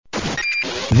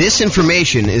This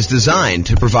information is designed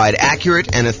to provide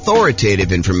accurate and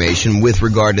authoritative information with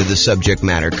regard to the subject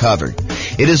matter covered.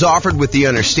 It is offered with the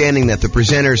understanding that the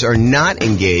presenters are not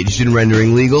engaged in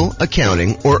rendering legal,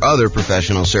 accounting, or other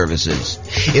professional services.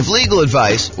 If legal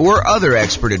advice or other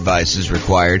expert advice is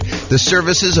required, the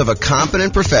services of a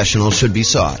competent professional should be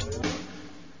sought.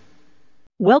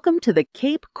 Welcome to the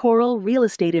Cape Coral Real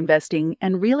Estate Investing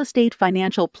and Real Estate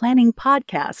Financial Planning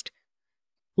Podcast.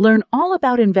 Learn all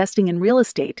about investing in real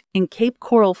estate in Cape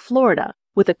Coral, Florida,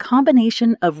 with a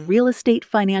combination of real estate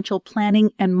financial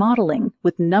planning and modeling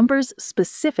with numbers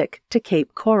specific to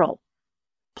Cape Coral.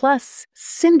 Plus,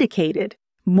 syndicated,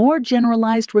 more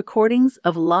generalized recordings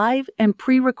of live and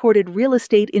pre-recorded real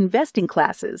estate investing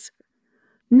classes.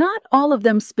 Not all of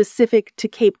them specific to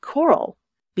Cape Coral.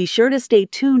 Be sure to stay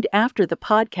tuned after the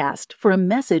podcast for a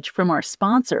message from our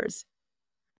sponsors.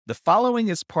 The following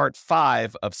is part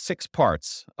 5 of 6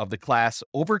 parts of the class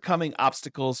Overcoming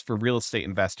Obstacles for Real Estate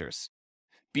Investors.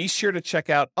 Be sure to check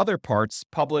out other parts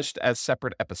published as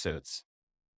separate episodes.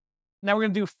 Now we're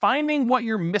going to do finding what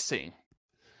you're missing.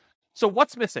 So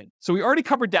what's missing? So we already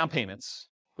covered down payments,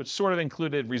 which sort of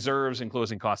included reserves and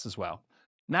closing costs as well.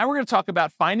 Now we're going to talk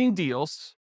about finding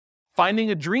deals,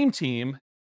 finding a dream team,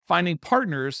 finding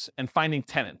partners, and finding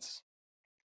tenants.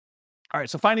 All right,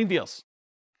 so finding deals.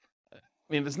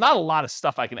 I mean, there's not a lot of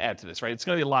stuff I can add to this, right? It's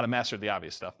going to be a lot of master the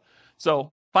obvious stuff.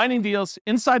 So finding deals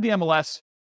inside the MLS,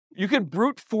 you can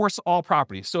brute force all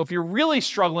properties. So if you're really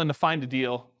struggling to find a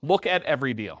deal, look at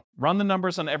every deal. Run the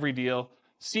numbers on every deal.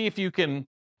 See if you can,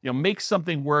 make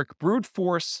something work. Brute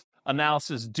force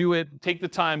analysis, do it. Take the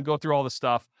time, go through all the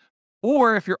stuff.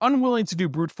 Or if you're unwilling to do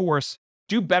brute force,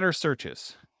 do better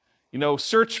searches.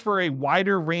 Search for a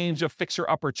wider range of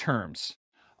fixer-upper terms.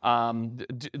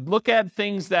 Look at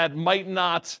things that might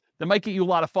get you a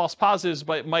lot of false positives,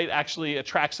 but might actually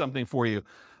attract something for you.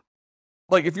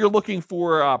 Like if you're looking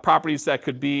for properties that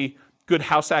could be good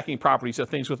house hacking properties, so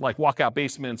things with like walkout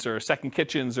basements or second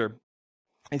kitchens or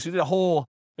things. We did a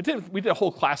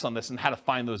whole class on this and how to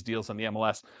find those deals on the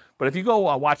MLS. But if you go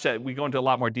watch that, we go into a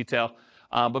lot more detail.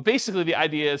 But basically the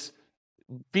idea is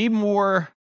be more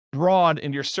broad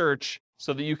in your search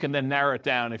so that you can then narrow it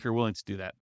down if you're willing to do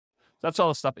that. That's all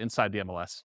the stuff inside the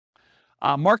MLS.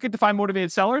 Market to find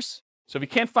motivated sellers. So if you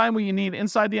can't find what you need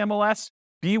inside the MLS,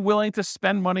 be willing to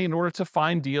spend money in order to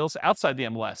find deals outside the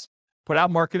MLS. Put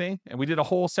out marketing, and we did a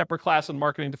whole separate class on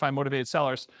marketing to find motivated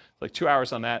sellers, like 2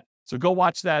 hours on that. So go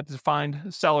watch that to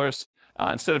find sellers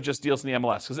instead of just deals in the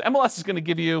MLS. Because MLS is going to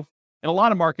give you, in a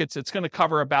lot of markets, it's going to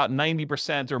cover about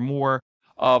 90% or more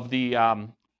of the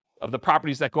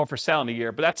properties that go up for sale in a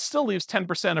year. But that still leaves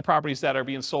 10% of properties that are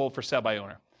being sold for sale by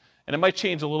owner. And it might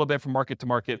change a little bit from market to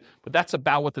market, but that's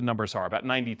about what the numbers are, about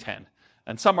 90-10.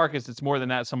 And some markets, it's more than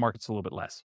that. Some markets, a little bit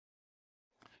less.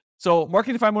 So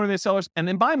marketing to find motivated sellers. And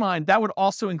in my mind, that would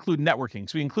also include networking.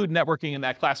 So we include networking in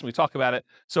that class when we talk about it.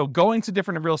 So going to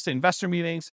different real estate investor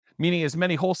meetings, meeting as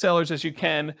many wholesalers as you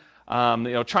can,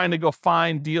 trying to go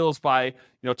find deals by,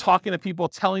 talking to people,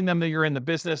 telling them that you're in the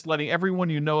business, letting everyone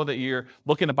that you're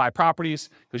looking to buy properties,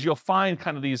 because you'll find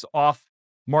kind of these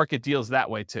off-market deals that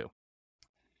way too.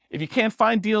 If you can't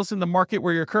find deals in the market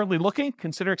where you're currently looking,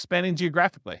 consider expanding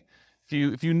geographically.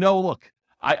 If you know, look,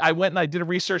 I went and I did a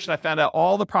research and I found out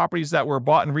all the properties that were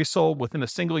bought and resold within a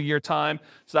single year time.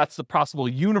 So that's the possible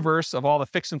universe of all the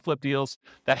fix and flip deals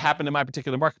that happened in my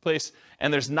particular marketplace.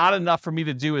 And there's not enough for me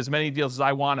to do as many deals as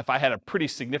I want if I had a pretty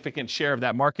significant share of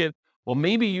that market. Well,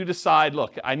 maybe you decide,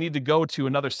 look, I need to go to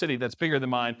another city that's bigger than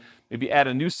mine, maybe add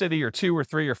a new city or 2 or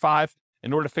 3 or 5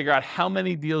 in order to figure out how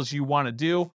many deals you want to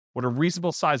do, what a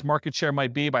reasonable size market share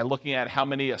might be by looking at how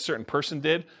many a certain person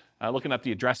did, looking up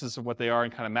the addresses of what they are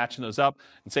and kind of matching those up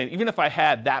and saying, even if I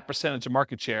had that percentage of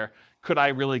market share, could I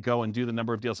really go and do the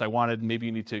number of deals I wanted? Maybe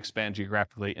you need to expand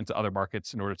geographically into other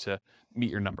markets in order to meet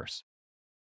your numbers.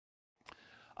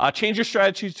 Change your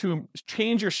strategy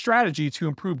to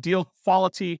improve deal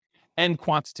quality and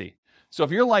quantity. So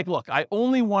if you're like, look, I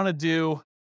only want to do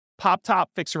pop-top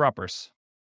fixer-uppers,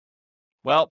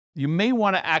 well, you may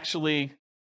want to actually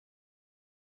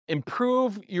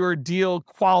improve your deal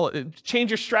quality, change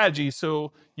your strategy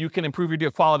so you can improve your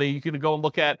deal quality. You can go and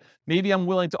look at, maybe I'm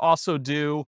willing to also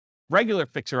do regular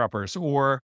fixer-uppers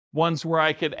or ones where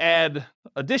I could add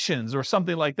additions or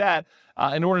something like that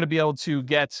in order to be able to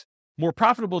get more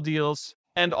profitable deals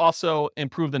and also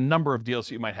improve the number of deals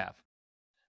that you might have.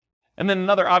 And then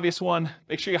another obvious one,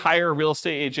 make sure you hire a real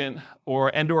estate agent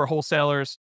or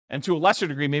wholesalers, and to a lesser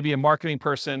degree, maybe a marketing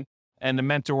person and a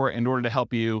mentor in order to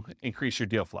help you increase your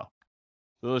deal flow.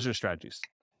 So those are strategies.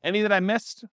 Any that I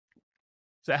missed?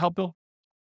 Does that help, Bill?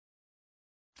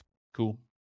 Cool.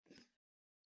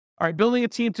 All right, building a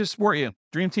team to support you,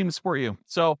 dream team to support you.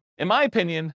 So in my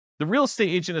opinion, the real estate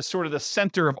agent is sort of the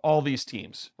center of all these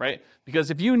teams, right?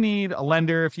 Because if you need a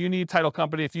lender, if you need title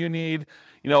company, if you need,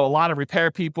 a lot of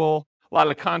repair people, a lot of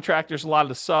the contractors, a lot of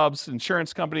the subs,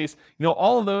 insurance companies,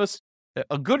 all of those,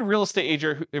 a good real estate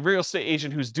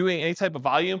agent who's doing any type of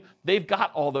volume, they've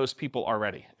got all those people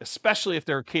already, especially if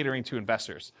they're catering to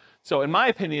investors. So in my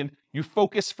opinion, you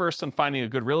focus first on finding a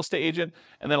good real estate agent,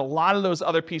 and then a lot of those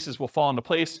other pieces will fall into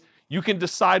place. You can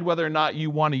decide whether or not you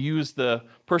want to use the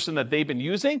person that they've been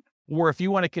using, or if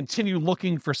you want to continue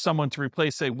looking for someone to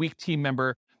replace a weak team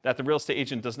member that the real estate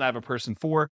agent doesn't have a person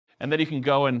for. And then you can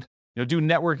go and do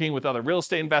networking with other real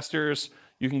estate investors.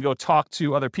 You can go talk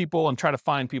to other people and try to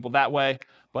find people that way.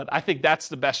 But I think that's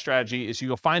the best strategy, is you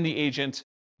go find the agent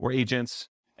or agents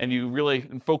and you really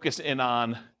focus in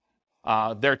on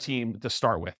their team to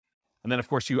start with. And then, of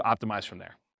course, you optimize from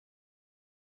there.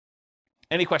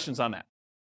 Any questions on that?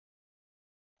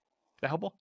 Is that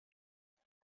helpful?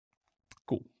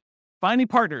 Cool. Finding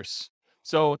partners.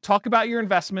 So talk about your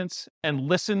investments and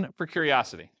listen for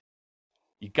curiosity.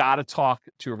 You got to talk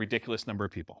to a ridiculous number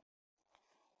of people.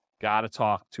 Got to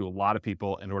talk to a lot of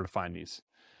people in order to find these.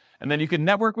 And then you can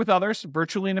network with others,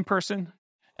 virtually and in person.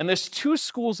 And there's two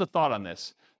schools of thought on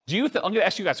this. I'm going to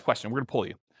ask you guys a question. We're going to poll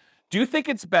you. Do you think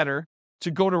it's better to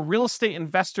go to real estate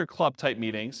investor club type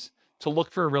meetings to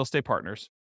look for real estate partners?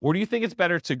 Or do you think it's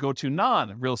better to go to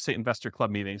non-real estate investor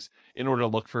club meetings in order to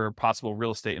look for possible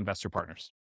real estate investor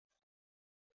partners?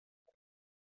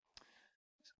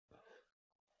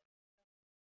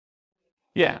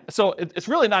 Yeah, so it's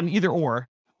really not an either or,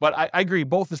 but I agree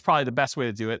both is probably the best way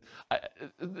to do it.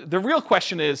 The real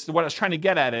question is, what I was trying to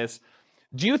get at is,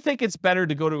 do you think it's better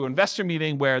to go to an investor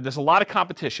meeting where there's a lot of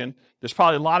competition, there's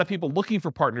probably a lot of people looking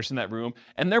for partners in that room,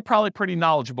 and they're probably pretty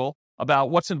knowledgeable about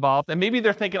what's involved, and maybe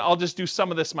they're thinking, I'll just do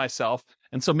some of this myself,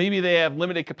 and so maybe they have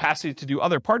limited capacity to do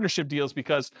other partnership deals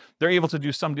because they're able to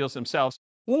do some deals themselves?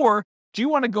 Or do you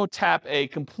want to go tap a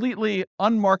completely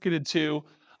unmarketed to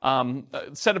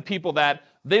set of people that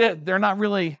they're not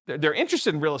really, they're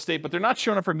interested in real estate, but they're not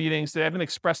showing up for meetings. They haven't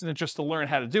expressed an interest to learn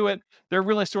how to do it. They're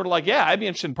really sort of like, yeah, I'd be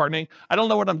interested in partnering. I don't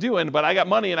know what I'm doing, but I got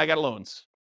money and I got loans.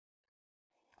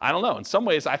 I don't know. In some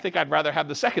ways, I think I'd rather have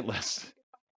the second list.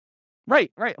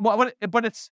 Right. Well, but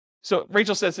it's, so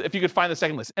Rachel says, if you could find the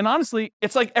second list. And honestly,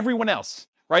 it's like everyone else,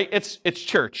 right? It's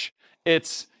church.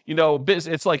 It's, business.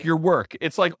 It's like your work.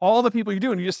 It's like all the people you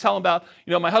do. And you just tell them about,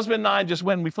 my husband and I just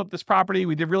went and we flipped this property.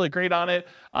 We did really great on it.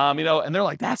 And they're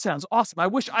like, that sounds awesome. I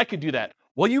wish I could do that.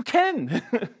 Well, you can,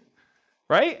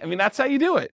 right? I mean, that's how you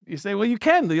do it. You say, well, you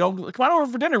can, come on over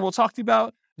for dinner. We'll talk to you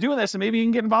about doing this and maybe you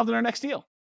can get involved in our next deal.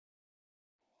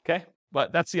 Okay.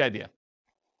 But that's the idea.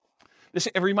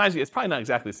 It reminds me, it's probably not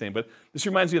exactly the same, but this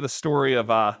reminds me of the story of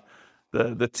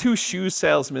the two shoe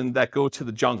salesmen that go to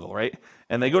the jungle, right?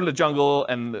 And they go to the jungle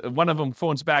and one of them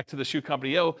phones back to the shoe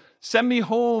company, yo, send me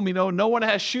home, no one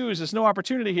has shoes, there's no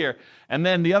opportunity here. And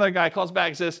then the other guy calls back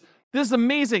and says, this is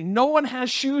amazing, no one has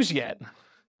shoes yet,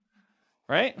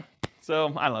 right?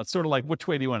 So, I don't know, it's sort of like, which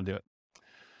way do you want to do it?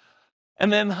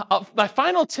 And then my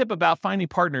final tip about finding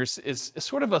partners is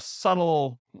sort of a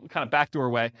subtle kind of backdoor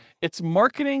way. It's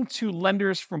marketing to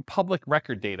lenders from public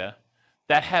record data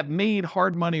that have made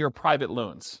hard money or private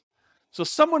loans. So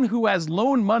someone who has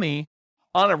loaned money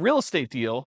on a real estate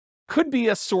deal could be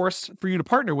a source for you to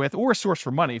partner with, or a source for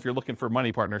money if you're looking for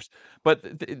money partners. But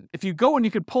if you go and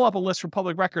you could pull up a list from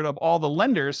public record of all the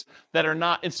lenders that are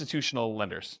not institutional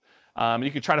lenders. You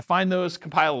could try to find those,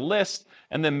 compile a list,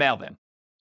 and then mail them.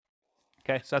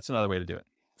 Okay, so that's another way to do it.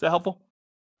 Is that helpful?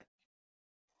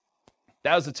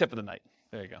 That was the tip of the night.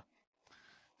 There you go.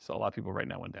 So a lot of people writing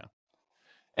that one down.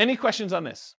 Any questions on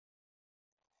this?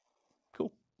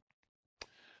 Cool.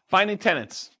 Finding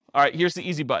tenants. All right, here's the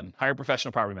easy button. Hire a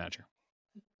professional property manager.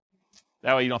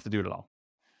 That way you don't have to do it at all.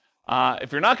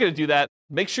 If you're not going to do that,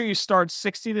 make sure you start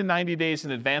 60 to 90 days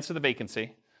in advance of the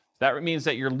vacancy. That means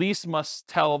that your lease must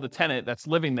tell the tenant that's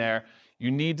living there,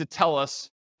 you need to tell us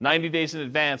 90 days in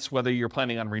advance whether you're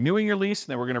planning on renewing your lease,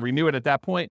 and then we're going to renew it at that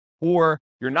point, or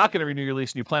you're not going to renew your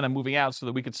lease and you plan on moving out so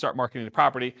that we can start marketing the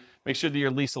property. Make sure that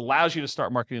your lease allows you to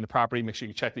start marketing the property. Make sure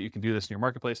you check that you can do this in your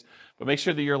marketplace, but make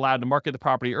sure that you're allowed to market the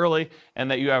property early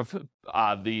and that you have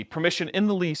the permission in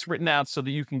the lease written out so that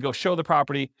you can go show the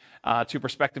property to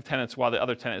prospective tenants while the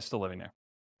other tenant is still living there.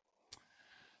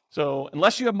 So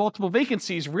unless you have multiple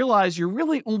vacancies, realize you're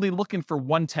really only looking for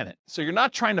one tenant. So you're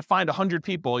not trying to find 100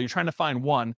 people, you're trying to find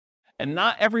one. And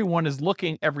not everyone is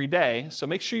looking every day. So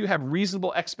make sure you have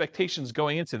reasonable expectations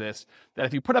going into this, that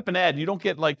if you put up an ad and you don't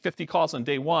get like 50 calls on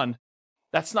day one,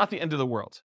 that's not the end of the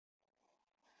world.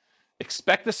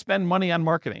 expect to spend money on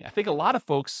marketing. I think a lot of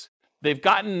folks, they've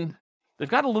gotten a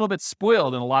little bit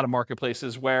spoiled in a lot of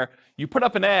marketplaces where you put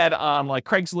up an ad on like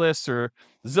Craigslist or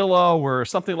Zillow or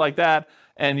something like that,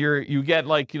 and you get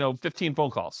 15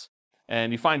 phone calls,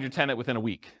 and you find your tenant within a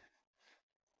week.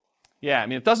 Yeah, I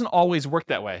mean, it doesn't always work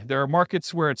that way. There are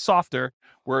markets where it's softer,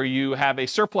 where you have a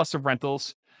surplus of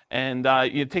rentals, and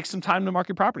it takes some time to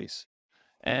market properties.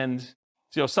 And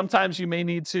sometimes you may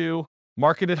need to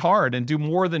market it hard and do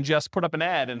more than just put up an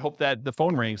ad and hope that the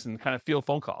phone rings and kind of field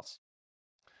phone calls.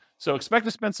 So expect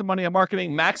to spend some money on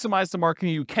marketing, maximize the marketing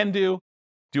you can do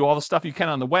all the stuff you can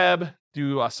on the web,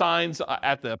 do signs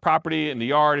at the property, in the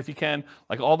yard if you can,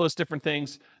 like all those different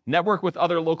things. Network with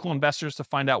other local investors to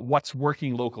find out what's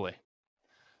working locally.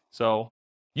 So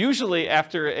usually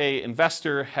after an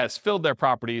investor has filled their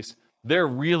properties, they're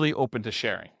really open to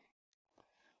sharing.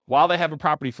 While they have a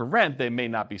property for rent, they may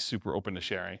not be super open to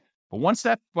sharing. But once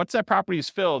that property is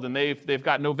filled and they've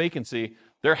got no vacancy,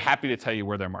 they're happy to tell you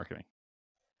where they're marketing.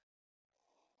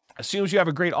 Assumes you have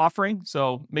a great offering,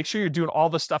 so make sure you're doing all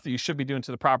the stuff that you should be doing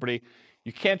to the property.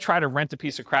 You can't try to rent a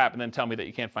piece of crap and then tell me that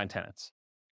you can't find tenants.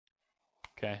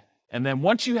 Okay? And then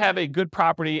once you have a good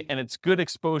property and it's good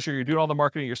exposure, you're doing all the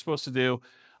marketing you're supposed to do,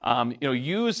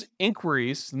 use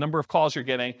inquiries, the number of calls you're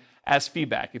getting, as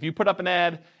feedback. If you put up an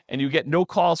ad and you get no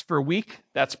calls for a week,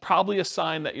 that's probably a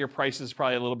sign that your price is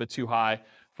probably a little bit too high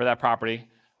for that property.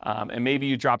 And maybe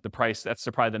you drop the price. That's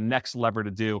probably the next lever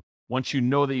to do. Once you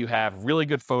know that you have really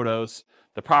good photos,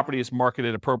 the property is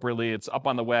marketed appropriately, it's up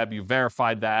on the web, you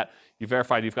verified that, you've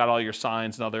got all your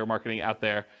signs and other marketing out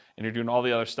there, and you're doing all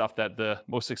the other stuff that the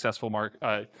most successful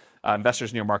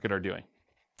investors in your market are doing.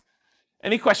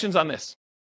 Any questions on this?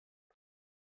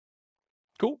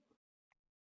 Cool.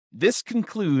 This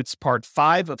concludes part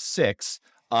 5 of 6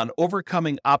 on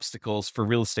overcoming obstacles for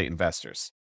real estate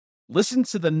investors. Listen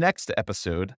to the next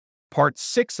episode, part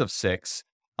 6 of 6,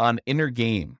 on inner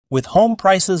game. With home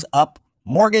prices up,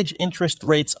 mortgage interest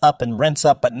rates up, and rents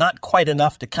up, but not quite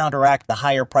enough to counteract the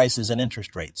higher prices and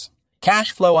interest rates,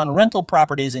 cash flow on rental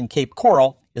properties in Cape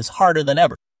Coral is harder than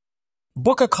ever.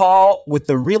 Book a call with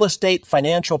the Real Estate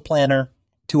Financial Planner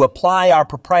to apply our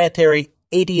proprietary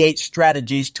 88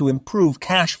 strategies to improve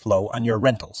cash flow on your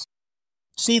rentals.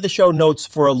 See the show notes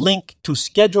for a link to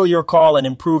schedule your call and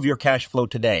improve your cash flow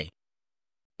today.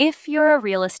 If you're a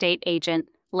real estate agent,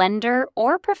 lender,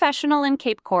 or professional in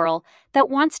Cape Coral that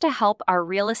wants to help our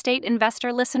real estate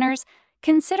investor listeners,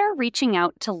 consider reaching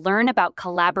out to learn about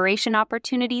collaboration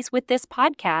opportunities with this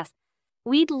podcast.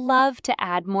 We'd love to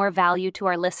add more value to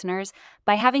our listeners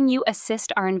by having you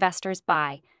assist our investors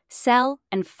buy, sell,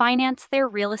 and finance their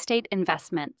real estate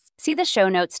investments. See the show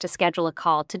notes to schedule a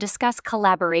call to discuss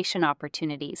collaboration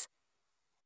opportunities.